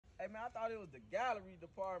Hey man, I thought it was the gallery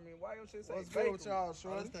department. Why your shit say What's bakery? good with y'all,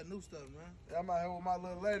 shorty? That's that new stuff, man. Yeah, I'm out here with my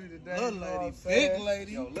little lady today. Little you know lady, what I'm big saying?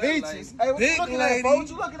 lady. Yo, little Peaches. lady. Hey, what Big you looking lady. at, bro? What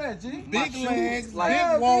you looking at, G? Big shoes, legs, like- big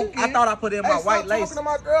Yeah, walking. I thought I put in my Hey, white stop lace. talking to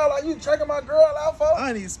my girl like you checking my girl out for. I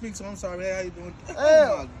didn't even speak, so I'm sorry. Hey, how you doing? Damn.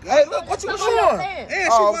 Oh, my God. Hey, look, what you Some doing? of your pants. Yeah,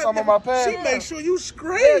 Oh, she some of my pants. She make sure you Yeah,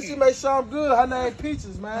 straight. she make sure I'm good. Her name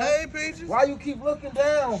Peaches, man. Hey, Peaches. Why you keep looking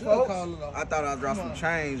down, Should folks? call it off. I thought I dropped some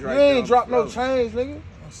change right You there. ain't dropped no change, nigga.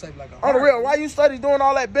 I'm safe like a On the heart. real, why you study doing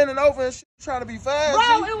all that bending over and shit, trying to be fast? Bro,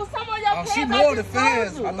 G? it was some of your pants. she I more just than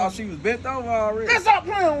fast. told you. I thought she was bent over already. Man, stop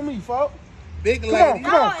playing with me, folks. Big Come lady. on,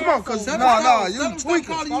 come on, come on, cause No, no, you Stop tweaking.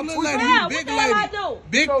 calling you Stop little tweaking. lady. Yeah, Big what the hell I lady. do?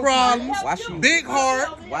 Big problems. Why she Big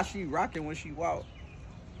heart. Why she rocking when she walk?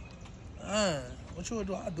 What you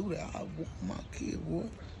do? I do that. I walk my kid, boy.